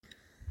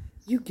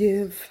You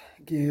give,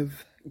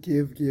 give,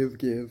 give, give,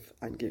 give,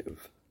 and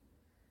give.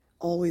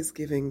 Always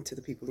giving to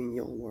the people in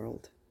your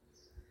world.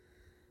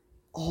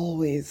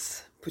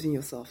 Always putting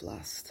yourself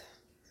last.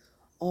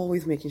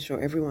 Always making sure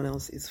everyone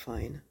else is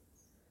fine.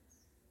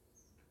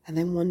 And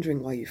then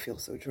wondering why you feel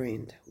so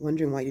drained.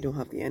 Wondering why you don't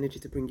have the energy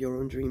to bring your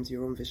own dreams,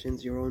 your own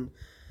visions, your own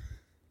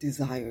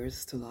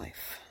desires to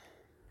life.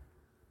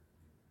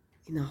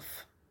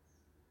 Enough.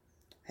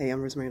 Hey,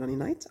 I'm Rosemary Lonnie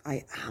Knight.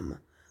 I am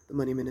the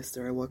money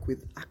minister. I work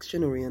with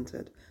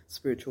action-oriented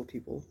spiritual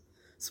people,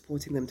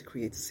 supporting them to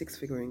create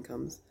six-figure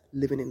incomes,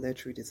 living in their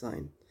true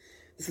design.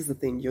 This is the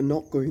thing, you're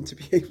not going to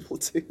be able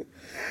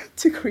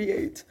to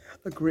create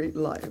a great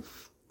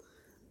life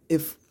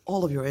if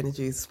all of your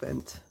energy is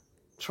spent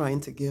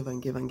trying to give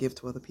and give and give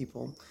to other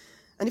people.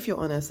 And if you're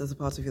honest, there's a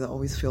part of you that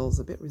always feels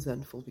a bit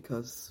resentful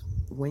because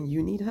when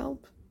you need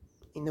help,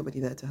 ain't nobody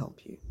there to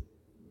help you.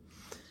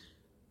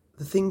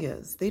 The thing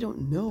is, they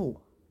don't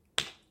know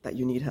that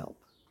you need help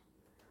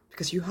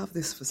because you have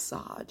this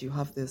facade, you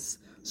have this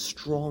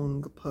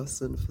strong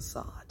person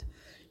facade.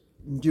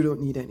 You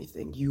don't need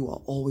anything. You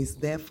are always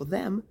there for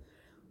them,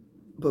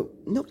 but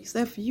nobody's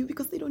there for you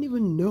because they don't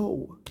even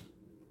know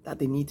that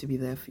they need to be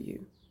there for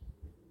you.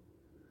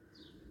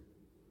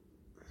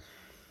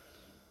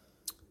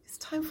 It's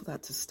time for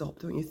that to stop,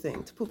 don't you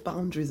think? To put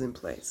boundaries in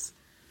place.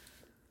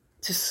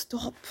 To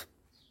stop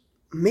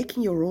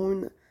making your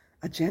own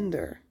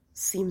agenda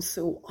seem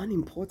so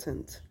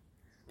unimportant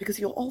because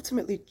you're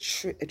ultimately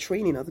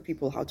training other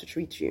people how to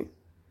treat you.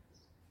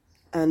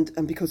 And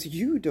because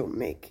you don't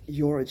make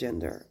your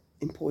agenda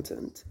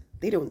important,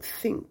 they don't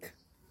think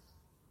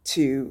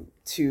to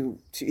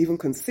even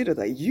consider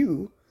that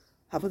you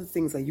have other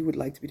things that you would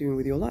like to be doing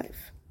with your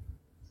life.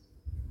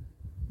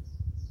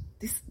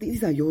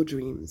 These are your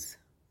dreams.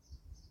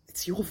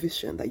 It's your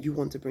vision that you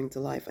want to bring to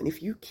life. And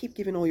if you keep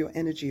giving all your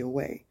energy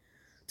away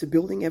to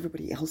building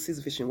everybody else's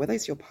vision, whether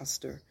it's your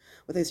pastor,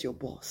 whether it's your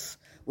boss,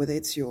 whether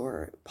it's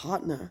your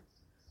partner,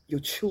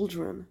 your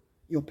children,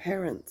 your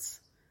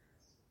parents,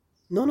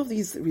 none of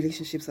these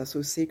relationships are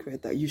so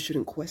sacred that you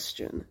shouldn't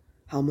question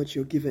how much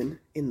you're given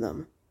in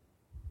them.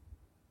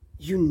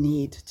 You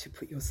need to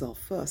put yourself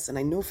first. And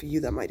I know for you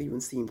that might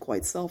even seem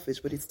quite selfish,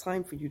 but it's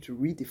time for you to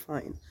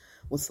redefine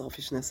what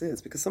selfishness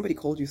is, because somebody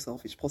called you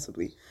selfish,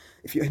 possibly.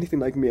 If you're anything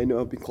like me, I know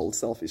I've been called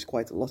selfish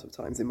quite a lot of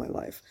times in my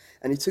life.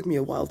 And it took me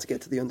a while to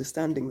get to the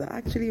understanding that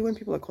actually when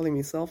people are calling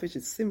me selfish,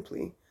 it's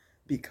simply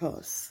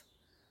because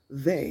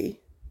I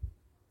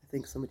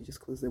think somebody just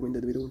closed their window,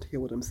 they don't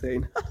hear what I'm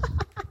saying.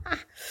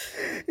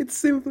 It's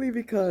simply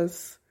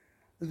because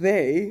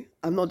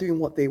I'm not doing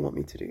what they want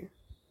me to do.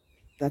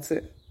 That's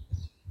it.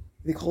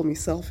 They called me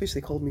selfish,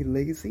 they called me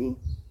lazy,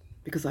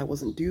 because I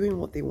wasn't doing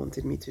what they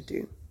wanted me to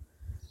do.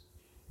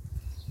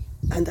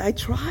 And I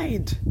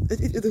tried.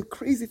 The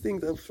crazy thing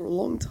that for a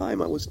long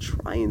time I was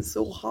trying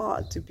so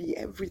hard to be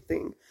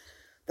everything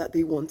that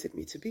they wanted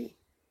me to be.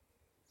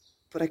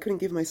 But I couldn't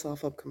give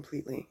myself up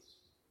completely.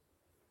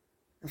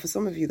 And for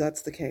some of you,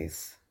 that's the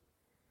case.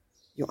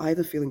 You're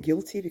either feeling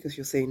guilty because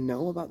you're saying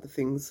no about the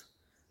things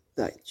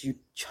that you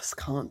just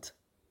can't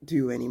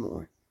do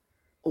anymore,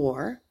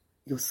 or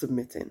you're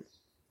submitting,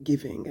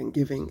 giving and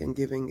giving and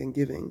giving and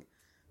giving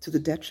to the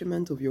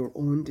detriment of your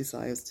own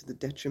desires, to the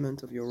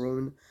detriment of your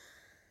own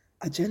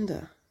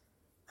agenda.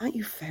 Aren't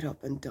you fed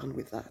up and done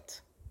with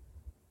that?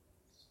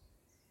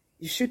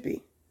 You should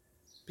be,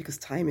 because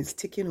time is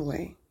ticking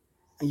away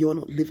and you're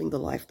not living the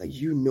life that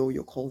you know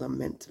you're called and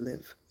meant to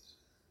live.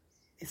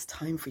 It's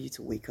time for you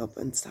to wake up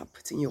and start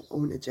putting your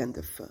own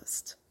agenda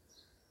first.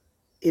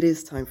 It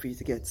is time for you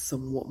to get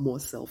somewhat more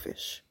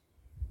selfish.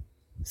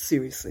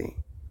 Seriously.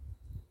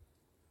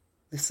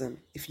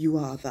 Listen, if you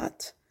are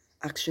that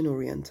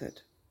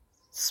action-oriented,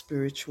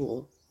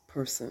 spiritual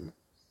person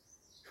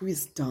who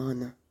is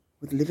done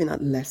with living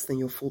at less than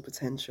your full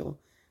potential,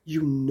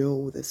 you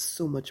know there's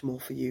so much more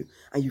for you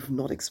and you've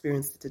not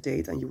experienced it to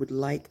date, and you would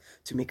like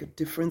to make a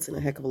difference in a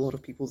heck of a lot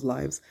of people's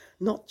lives,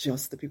 not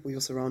just the people you're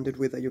surrounded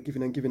with that you're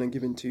giving and giving and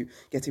giving to,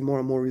 getting more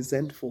and more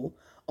resentful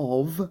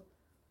of.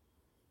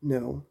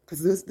 No,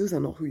 because those are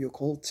not who you're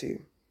called to.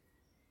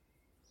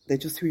 They're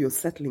just who you're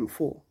settling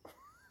for.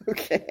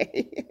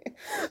 Okay?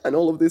 And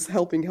all of this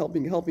helping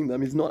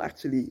them is not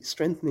actually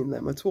strengthening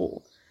them at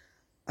all.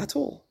 At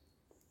all.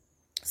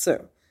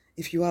 So,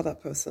 if you are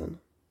that person,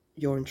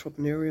 you're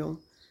entrepreneurial,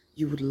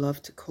 you would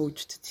love to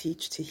coach, to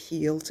teach, to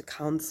heal, to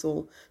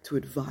counsel, to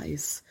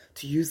advise,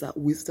 to use that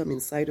wisdom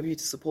inside of you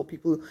to support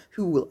people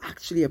who will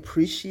actually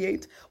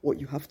appreciate what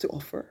you have to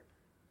offer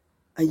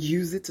and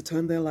use it to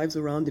turn their lives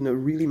around in a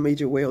really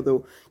major way,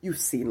 although you've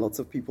seen lots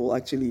of people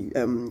actually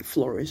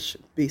flourish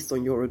based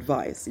on your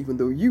advice, even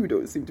though you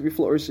don't seem to be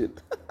flourishing.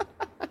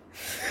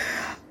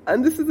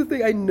 And this is the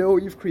thing, I know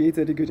you've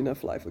created a good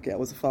enough life. Okay, I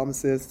was a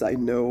pharmacist, I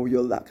know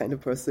you're that kind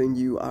of person,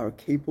 you are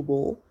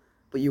capable,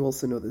 but you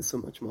also know there's so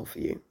much more for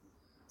you.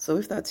 So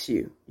if that's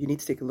you, you need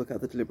to take a look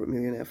at the Deliberate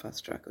Millionaire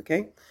Fast Track,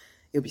 okay?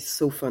 It'll be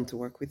so fun to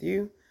work with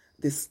you.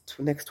 This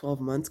next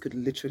 12 months could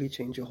literally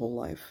change your whole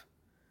life,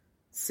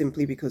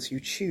 simply because you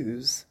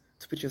choose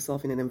to put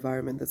yourself in an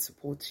environment that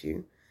supports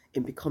you,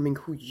 in becoming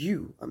who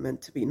you are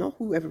meant to be, not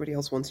who everybody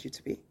else wants you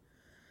to be.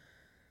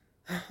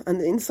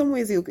 And in some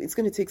ways, it's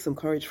going to take some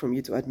courage from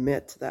you to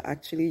admit that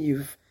actually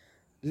you've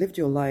lived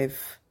your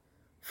life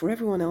for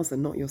everyone else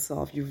and not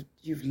yourself.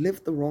 You've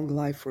lived the wrong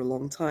life for a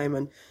long time,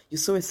 and you're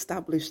so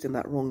established in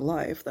that wrong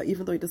life that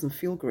even though it doesn't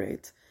feel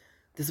great,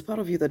 there's a part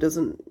of you that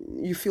doesn't,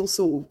 you feel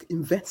so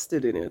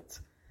invested in it.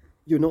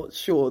 You're not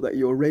sure that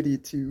you're ready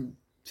to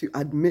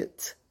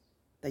admit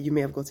that you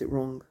may have got it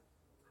wrong.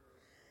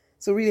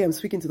 So really, I'm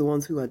speaking to the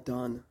ones who are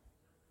done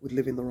with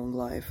living the wrong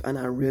life and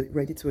are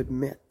ready to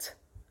admit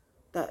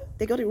that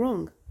they got it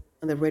wrong,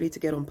 and they're ready to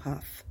get on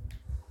path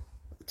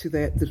to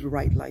the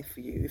right life for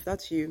you. If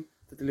that's you,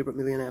 the Deliberate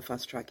Millionaire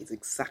Fast Track is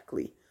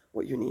exactly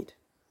what you need.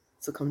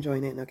 So come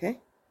join in, okay?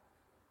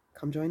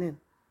 Come join in.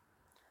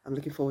 I'm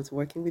looking forward to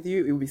working with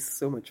you. It will be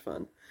so much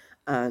fun.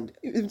 And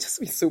it will just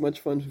be so much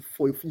fun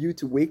for you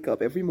to wake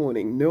up every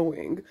morning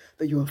knowing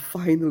that you are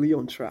finally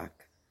on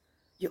track.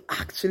 You're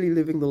actually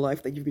living the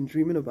life that you've been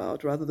dreaming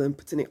about, rather than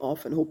putting it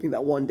off and hoping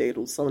that one day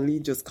it'll suddenly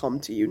just come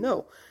to you.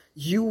 No,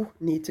 you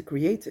need to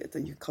create it.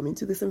 And you come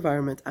into this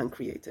environment and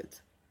create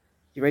it.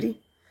 You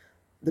ready?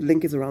 The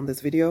link is around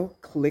this video.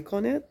 Click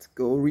on it.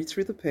 Go read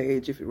through the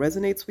page if it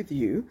resonates with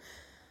you.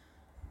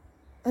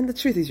 And the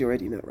truth is, you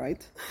already know,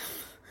 right?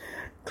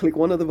 Click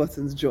one of the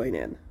buttons, join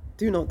in.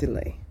 Do not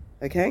delay,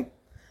 okay?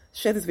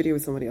 Share this video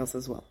with somebody else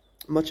as well.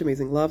 Much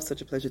amazing love.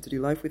 Such a pleasure to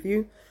do life with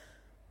you.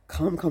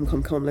 Come.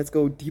 Let's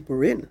go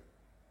deeper in.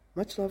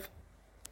 Much love.